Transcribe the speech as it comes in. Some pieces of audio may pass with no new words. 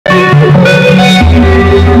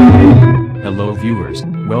Hello viewers,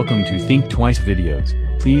 welcome to Think Twice videos.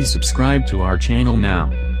 Please subscribe to our channel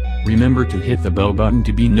now. Remember to hit the bell button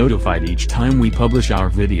to be notified each time we publish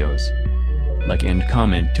our videos. Like and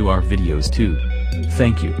comment to our videos too.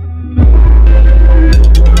 Thank you.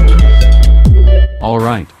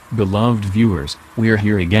 Alright, beloved viewers, we're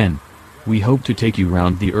here again. We hope to take you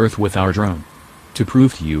around the earth with our drone. To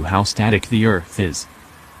prove to you how static the earth is.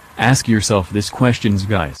 Ask yourself this questions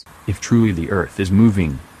guys, if truly the earth is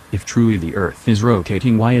moving, if truly the earth is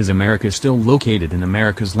rotating, why is America still located in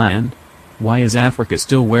America's land? Why is Africa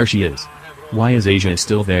still where she is? Why is Asia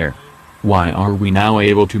still there? Why are we now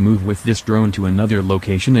able to move with this drone to another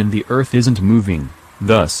location and the earth isn't moving,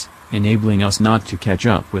 thus, enabling us not to catch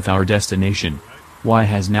up with our destination? Why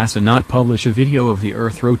has NASA not published a video of the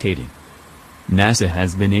earth rotating? NASA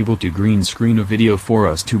has been able to green screen a video for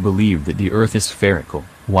us to believe that the earth is spherical.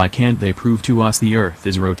 Why can't they prove to us the earth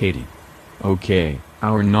is rotating? Okay,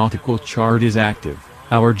 our nautical chart is active,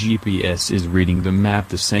 our GPS is reading the map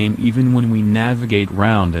the same even when we navigate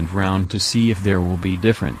round and round to see if there will be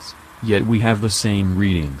difference, yet we have the same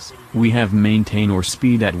readings. We have maintained our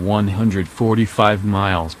speed at 145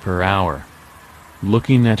 miles per hour.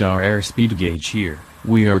 Looking at our airspeed gauge here,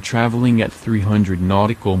 we are traveling at 300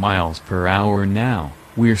 nautical miles per hour now.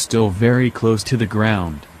 We're still very close to the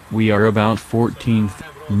ground, we are about 14th.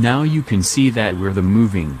 Now you can see that we're the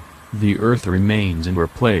moving. The earth remains in her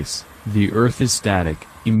place, the earth is static,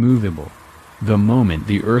 immovable. The moment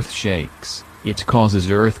the earth shakes, it causes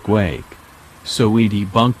earthquake. So we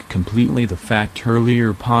debunk completely the fact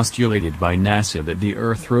earlier postulated by NASA that the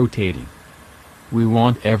earth rotating. We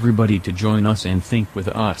want everybody to join us and think with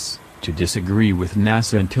us, to disagree with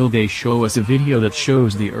NASA until they show us a video that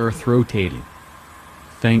shows the earth rotating.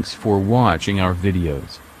 Thanks for watching our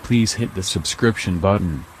videos. Please hit the subscription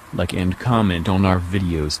button, like and comment on our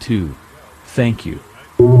videos too. Thank you.